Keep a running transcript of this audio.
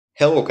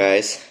Hello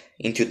guys,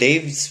 in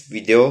today's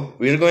video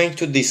we're going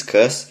to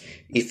discuss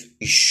if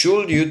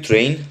should you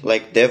train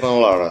like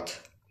Devon Larratt.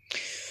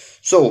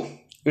 So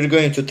we're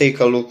going to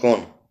take a look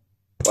on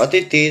what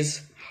it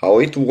is, how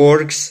it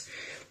works,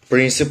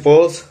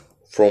 principles,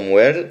 from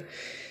where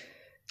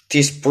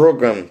this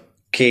program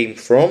came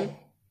from,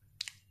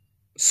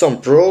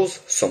 some pros,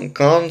 some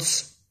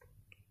cons,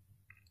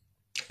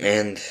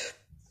 and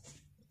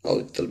a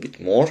little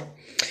bit more.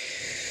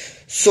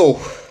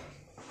 So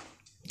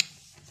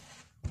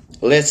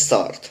let's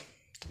start.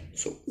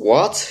 So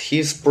what's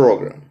his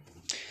program?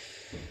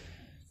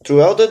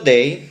 Throughout the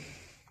day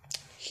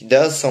he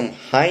does some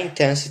high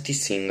intensity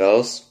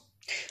singles.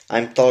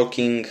 I'm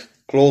talking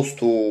close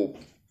to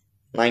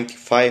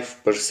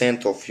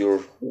 95% of your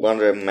 1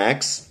 rep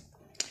max,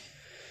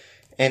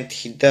 and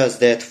he does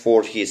that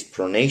for his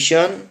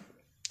pronation,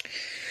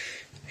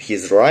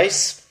 his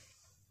rise,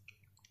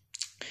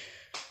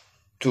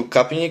 2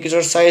 cupping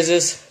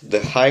exercises, the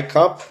high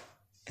cup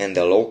and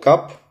the low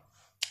cup,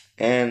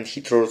 and he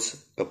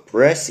throws a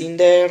press in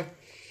there.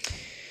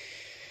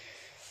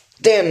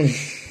 Then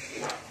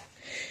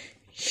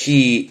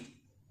he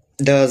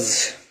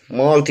does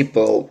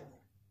multiple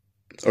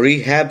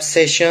rehab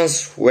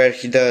sessions where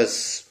he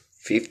does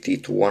 50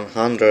 to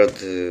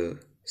 100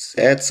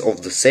 sets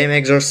of the same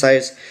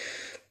exercise,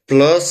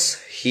 plus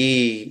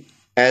he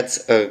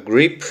adds a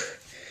grip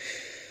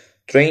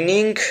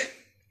training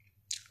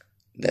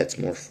that's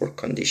more for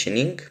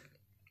conditioning,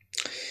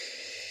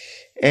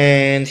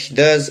 and he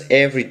does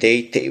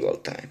everyday table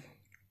time.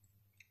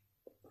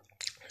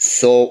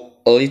 So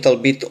a little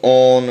bit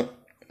on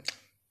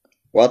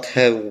what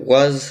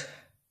was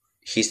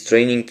his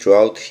training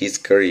throughout his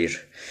career.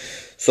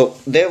 So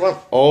Devon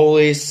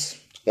always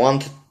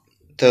wanted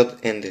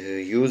and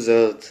used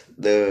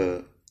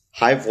the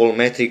high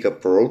volumetric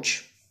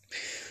approach,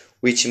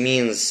 which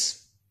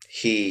means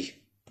he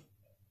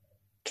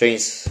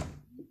trains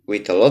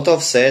with a lot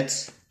of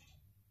sets,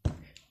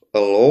 a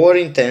lower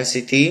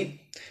intensity,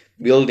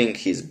 building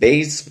his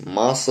base,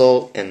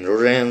 muscle,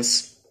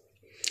 endurance.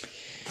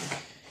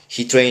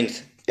 He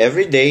trained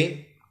every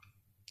day,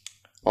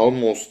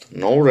 almost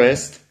no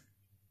rest.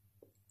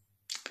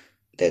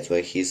 That's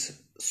why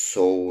he's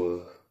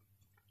so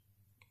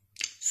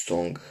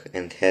strong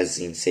and has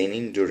insane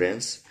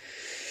endurance.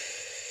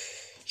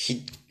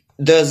 He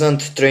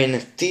doesn't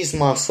train this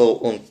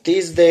muscle on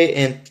this day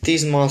and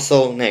this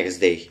muscle next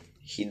day.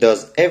 He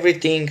does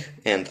everything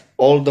and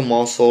all the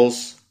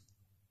muscles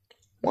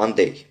one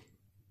day,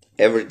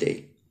 every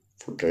day,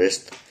 for the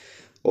rest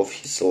of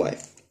his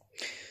life.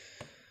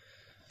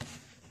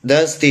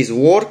 Does this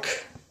work?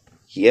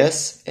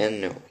 Yes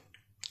and no.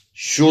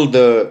 Should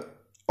the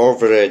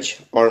average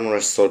arm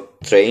wrestler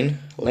train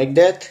like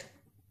that?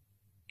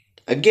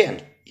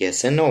 Again,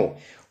 yes and no.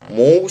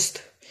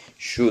 Most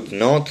should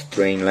not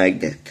train like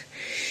that.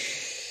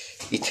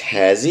 It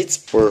has its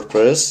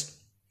purpose,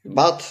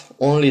 but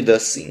only the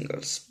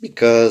singles,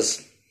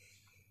 because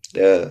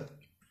the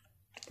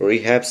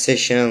rehab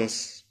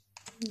sessions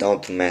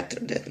don't matter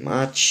that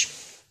much.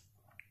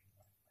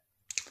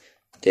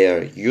 They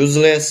are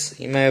useless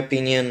in my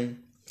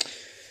opinion.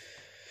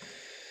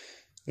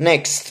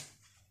 Next,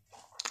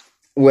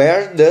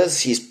 where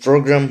does his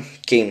program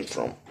came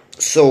from?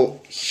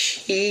 So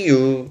he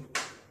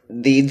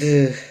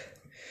did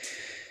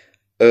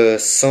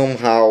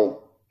somehow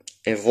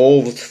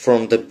evolved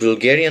from the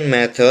Bulgarian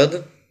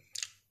method,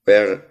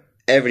 where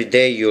every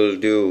day you'll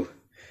do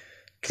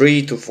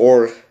 3 to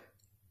 4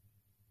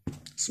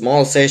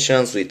 small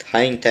sessions with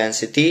high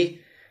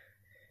intensity,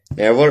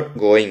 never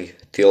going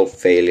till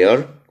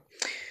failure.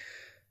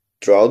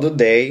 Throughout the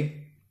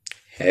day,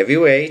 heavy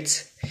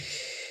weights,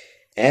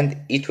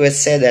 and it was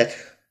said that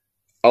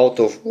out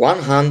of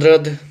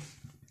 100,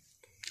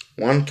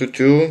 1 to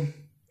 2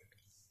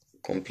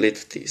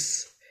 complete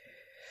this.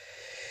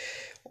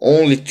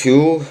 Only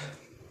 2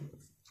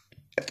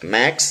 at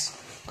max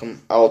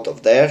come out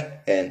of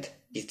there, and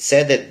it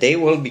said that they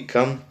will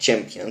become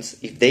champions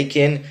if they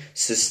can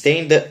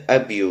sustain the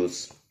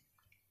abuse.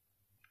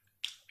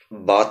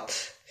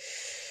 But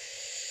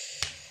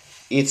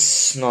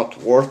it's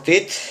not worth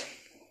it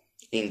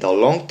in the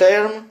long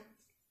term.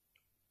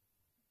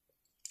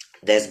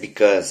 That's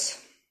because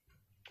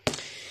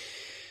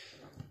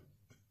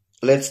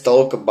let's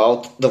talk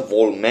about the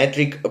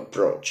volumetric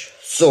approach.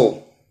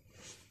 So,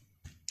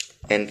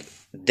 and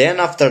then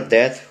after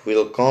that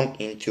we'll come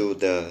into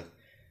the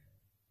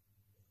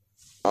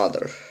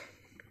other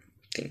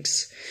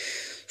things.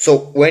 So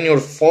when you're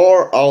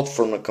far out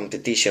from a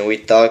competition,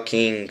 we're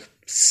talking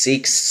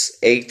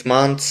 6-8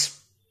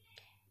 months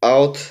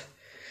out,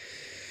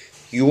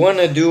 you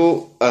wanna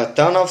do a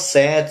ton of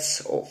sets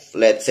of,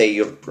 let's say,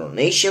 your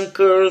pronation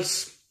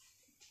curls,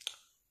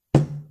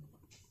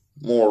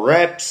 more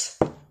reps,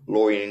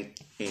 lower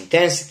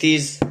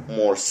intensities,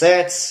 more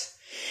sets,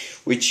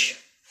 which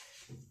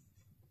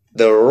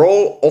the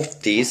role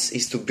of this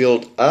is to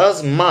build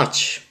as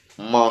much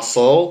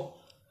muscle,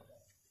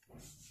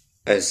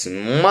 as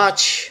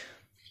much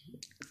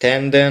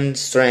tendon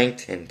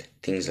strength and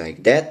things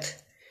like that,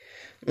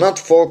 not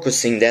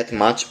focusing that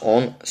much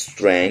on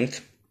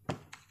strength.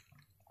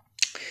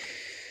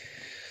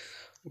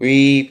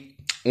 We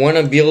want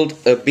to build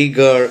a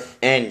bigger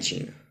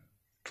engine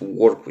to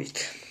work with.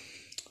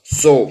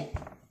 So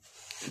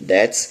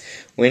that's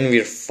when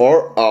we're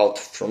far out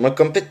from a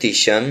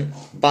competition,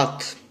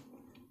 but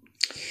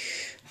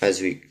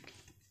as we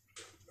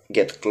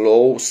get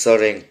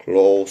closer and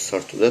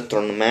closer to the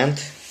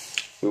tournament,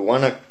 we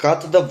want to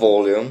cut the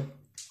volume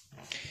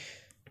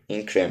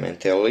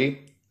incrementally.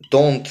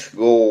 Don't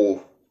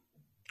go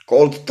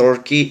cold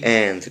turkey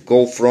and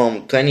go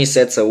from 20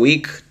 sets a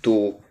week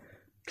to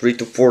 3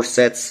 to 4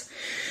 sets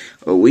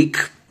a week.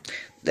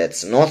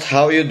 That's not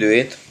how you do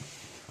it.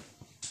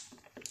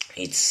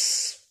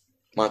 It's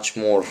much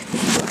more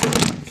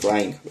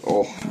trying.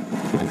 Oh,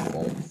 my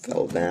phone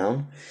fell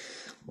down.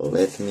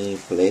 Let me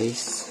place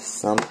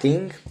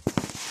something.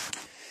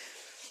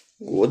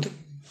 Good.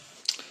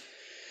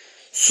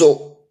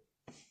 So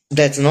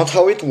that's not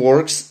how it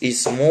works.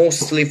 It's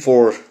mostly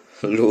for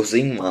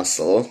losing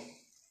muscle.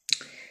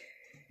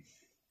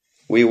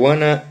 We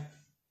wanna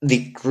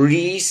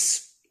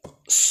decrease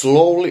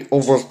slowly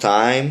over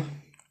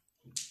time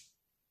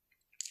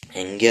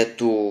and get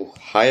to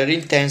higher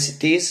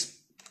intensities,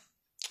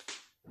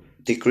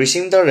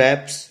 decreasing the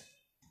reps,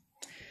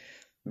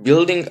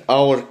 building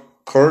our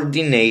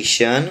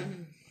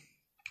coordination.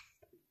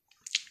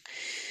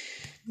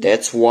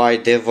 That's why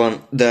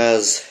Devon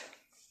does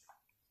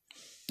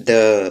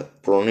the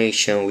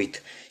pronation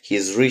with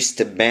his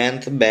wrist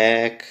bent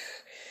back,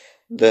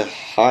 the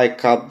high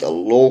cup, the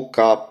low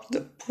cup,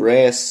 the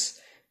press,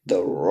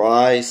 the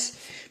rise,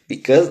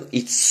 because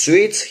it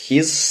suits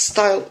his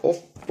style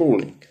of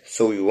pulling.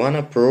 So you want to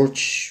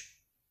approach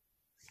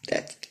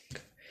that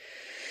thing.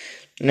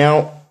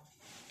 Now,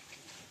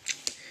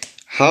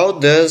 how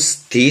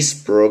does this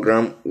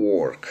program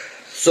work?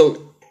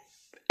 So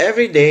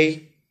every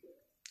day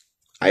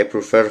I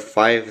prefer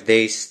 5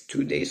 days,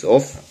 2 days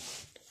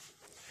off.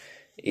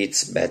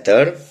 It's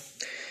better.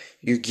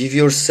 You give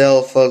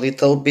yourself a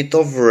little bit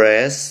of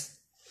rest.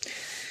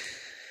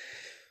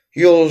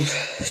 You'll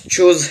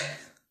choose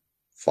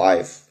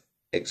 5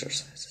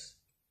 exercises.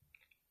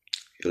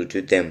 You'll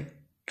do them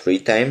 3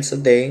 times a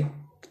day,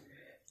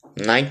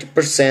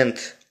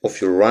 90% of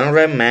your 1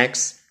 rep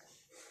max.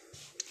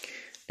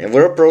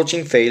 Never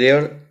approaching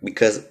failure,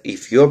 because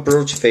if you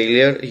approach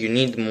failure, you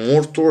need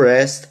more to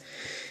rest,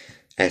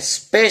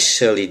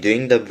 especially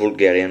doing the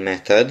Bulgarian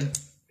method,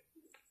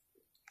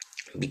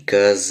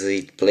 because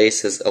it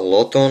places a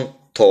lot on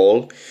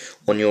toll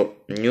on your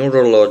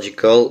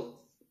neurological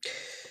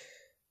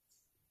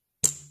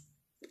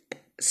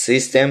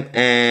system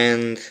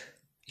and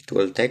it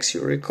will tax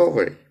your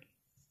recovery.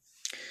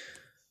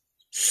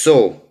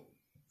 So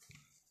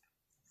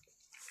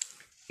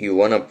you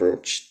want to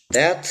approach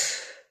that.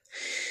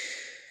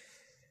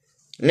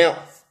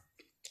 Now,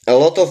 a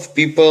lot of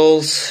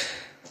people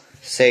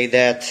say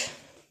that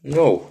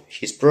no,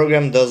 his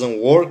program doesn't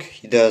work.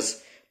 He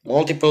does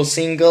multiple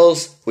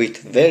singles with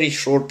very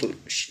short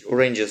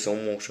ranges of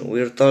motion.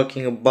 We're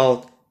talking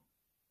about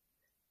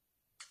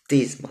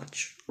this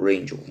much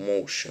range of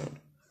motion.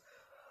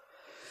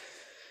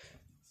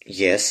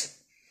 Yes,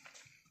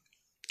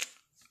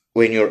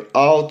 when you're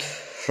out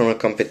from a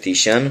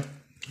competition,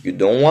 you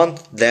don't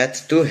want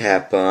that to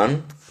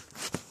happen.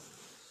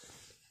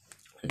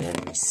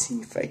 Let me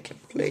see if I can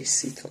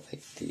place it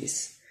like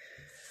this.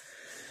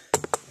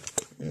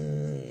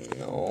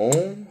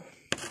 No,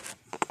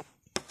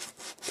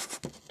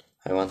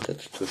 I wanted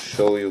to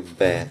show you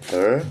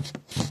better.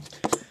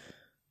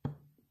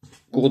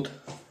 Good,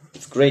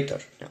 it's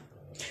greater now.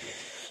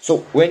 So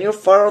when you're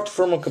far out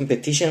from a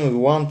competition, we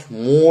want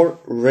more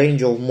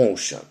range of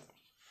motion.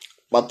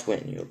 But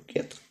when you're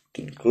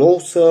getting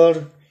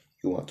closer,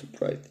 you want to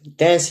drive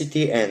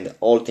intensity and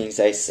all things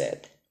I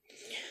said.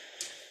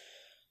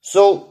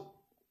 So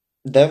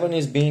Devon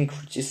is being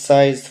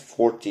criticized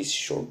for these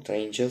short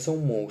ranges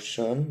of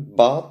motion,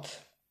 but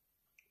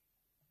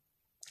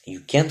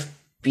you can't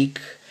pick,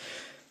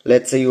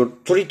 let's say you're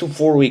 3 to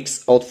 4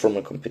 weeks out from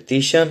a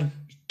competition,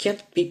 you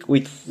can't pick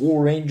with full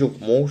range of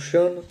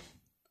motion.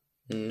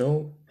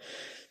 No,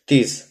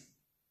 this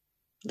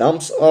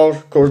dumps our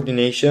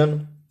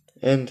coordination,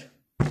 and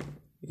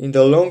in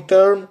the long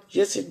term,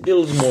 yes, it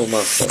builds more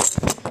muscle.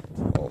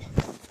 Oh.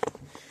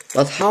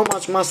 But how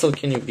much muscle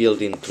can you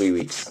build in 3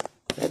 weeks?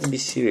 Let's be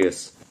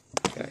serious,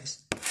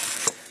 guys.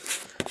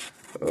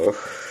 Oh.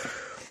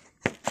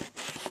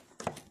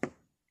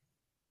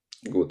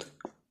 Good.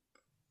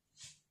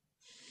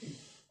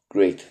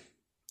 Great.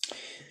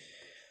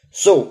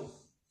 So,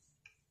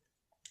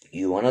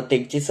 you wanna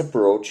take this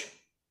approach.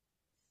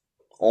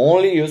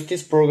 Only use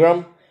this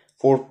program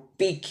for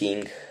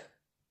peaking.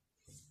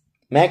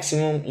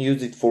 Maximum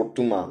use it for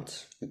 2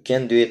 months. You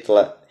can't do it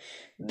like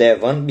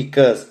Devon,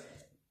 because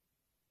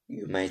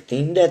you might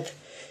think that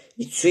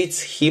it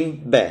suits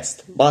him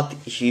best, but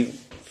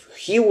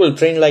he will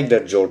train like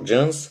the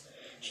Georgians.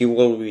 He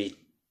will be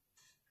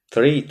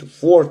 3 to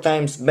 4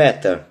 times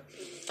better.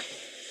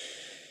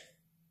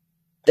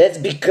 That's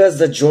because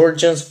the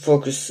Georgians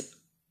focus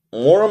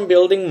more on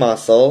building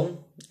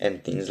muscle.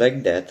 and things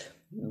like that,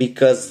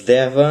 because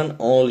Devon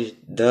only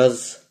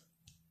does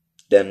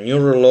the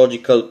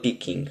neurological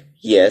picking.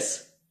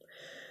 Yes,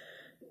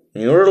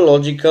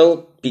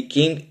 neurological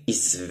picking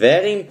is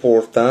very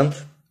important,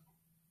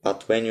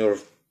 but when you're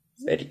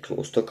very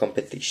close to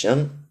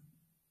competition,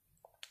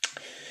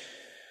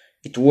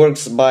 it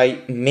works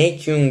by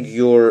making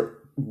your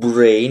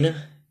brain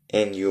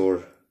and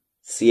your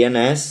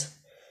CNS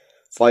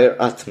fire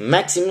at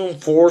maximum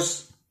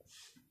force.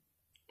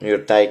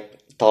 You're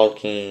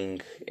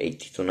talking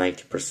 80 to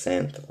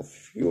 90%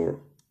 of your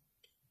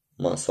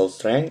muscle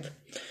strength,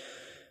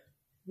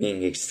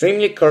 being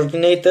extremely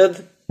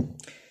coordinated.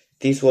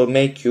 This will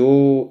make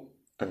you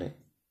a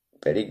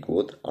very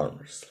good arm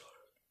wrestler.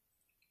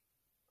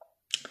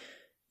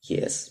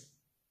 Yes.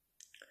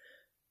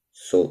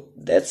 So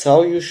that's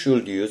how you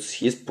should use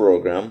his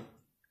program.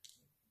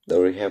 The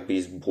rehab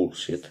is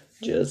bullshit.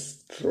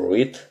 Just throw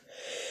it.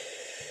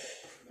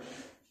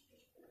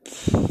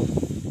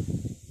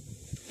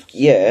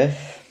 Yeah.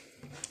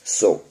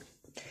 So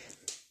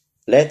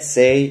let's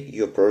say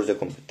you approach the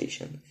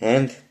competition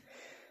and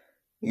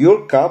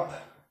your cup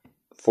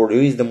for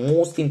you is the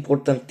most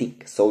important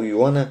thing. So you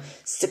wanna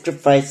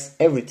sacrifice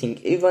everything,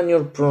 even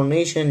your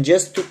pronation,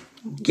 just to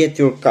get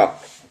your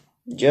cup.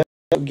 Just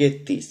to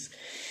get this.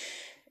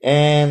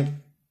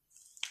 And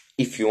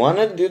if you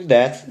wanna do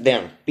that,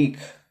 then pick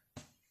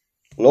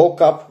low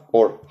cup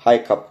or high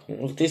cup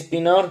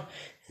multi-spinner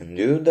and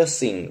do the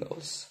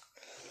singles.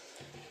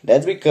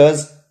 That's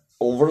because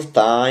over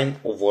time,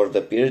 over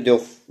the period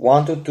of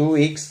 1 to 2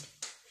 weeks,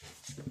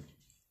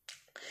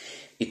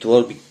 it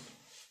will be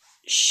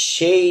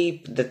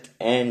shape that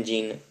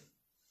engine,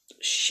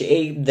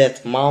 shape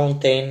that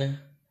mountain,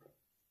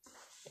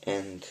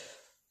 and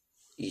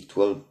it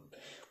will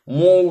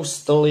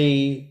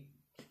mostly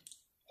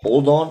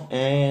hold on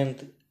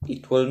and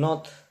it will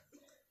not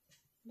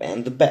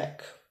bend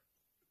back.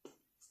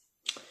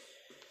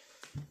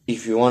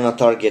 If you wanna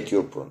target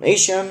your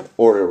pronation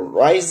or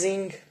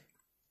rising,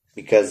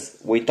 because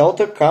without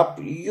a cup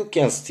you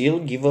can still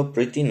give a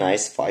pretty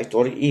nice fight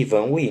or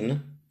even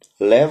win.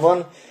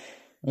 Devon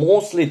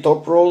mostly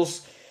top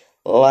rolls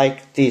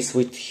like this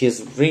with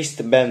his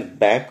wristband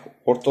back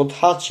or Todd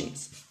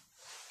Hutchins.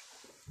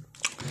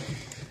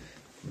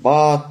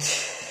 But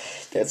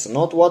that's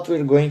not what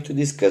we're going to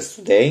discuss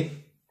today.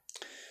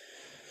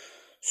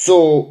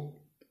 So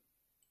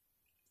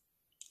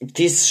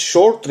these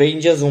short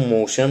ranges of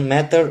motion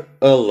matter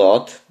a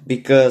lot,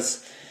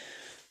 because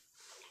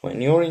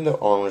when you're in the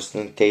arm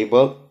wrestling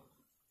table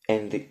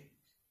and you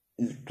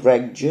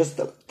drag just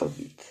a little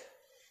bit,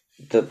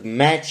 the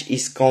match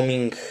is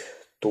coming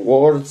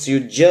towards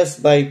you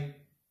just by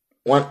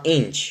 1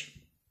 inch.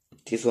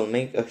 This will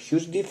make a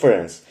huge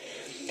difference.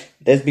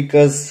 That's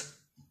because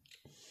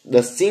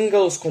the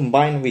singles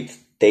combined with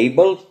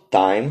table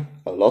time,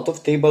 a lot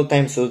of table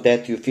time, so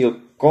that you feel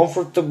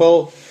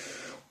comfortable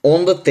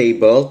on the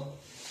table,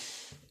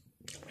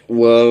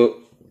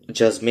 will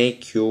just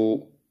make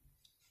you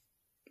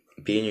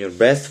be in your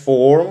best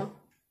form.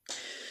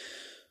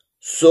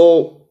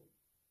 So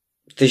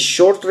the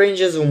short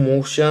ranges of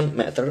motion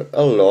matter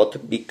a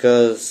lot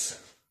because,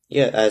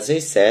 yeah, as I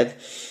said,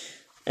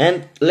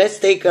 and let's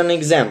take an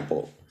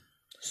example.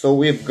 So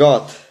we've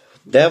got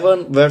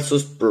Devon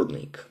versus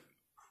Prudnik.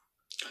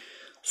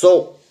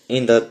 So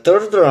in the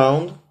third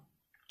round,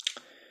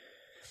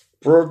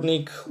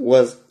 Prudnik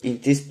was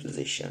in this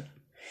position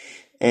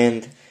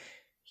and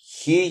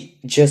he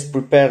just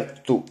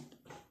prepared to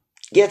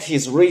get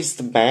his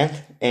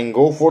wristband and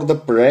go for the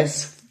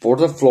press, for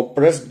the flop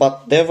press,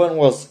 but Devon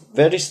was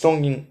very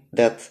strong in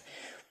that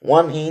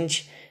 1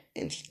 inch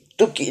and he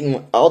took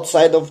him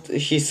outside of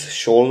his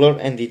shoulder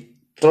and it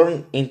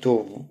turned into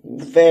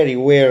a very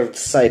weird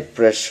side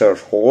pressure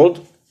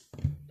hold,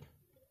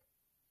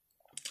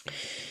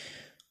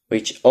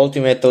 which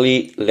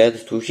ultimately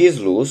led to his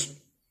lose.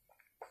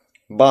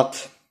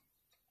 But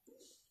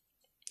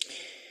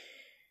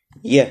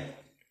yeah,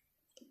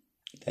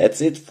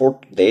 that's it for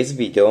today's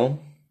video.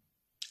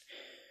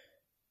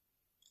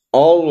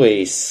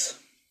 Always,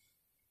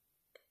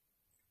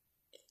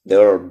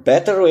 there are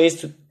better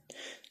ways to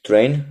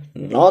train,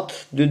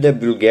 not do the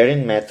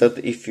Bulgarian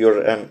method if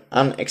you're an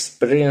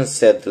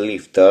unexperienced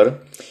lifter.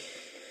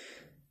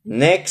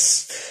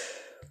 Next,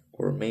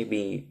 or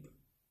maybe,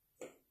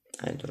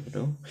 I don't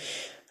know,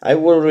 I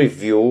will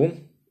review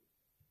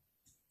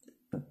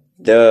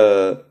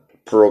the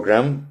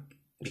program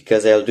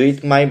because I'll do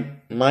it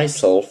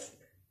myself.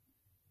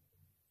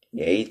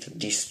 Yeah, it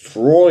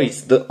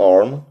destroys the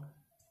arm,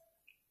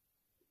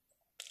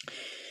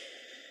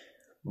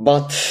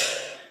 but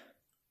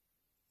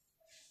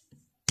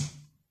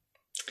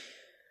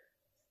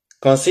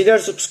consider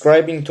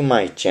subscribing to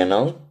my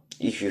channel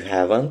if you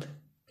haven't,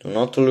 to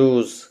not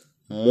lose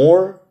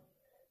more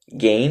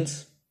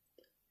gains.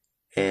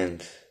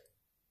 And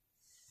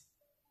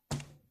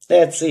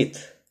that's it.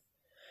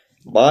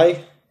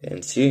 Bye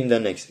and see you in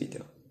the next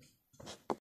video.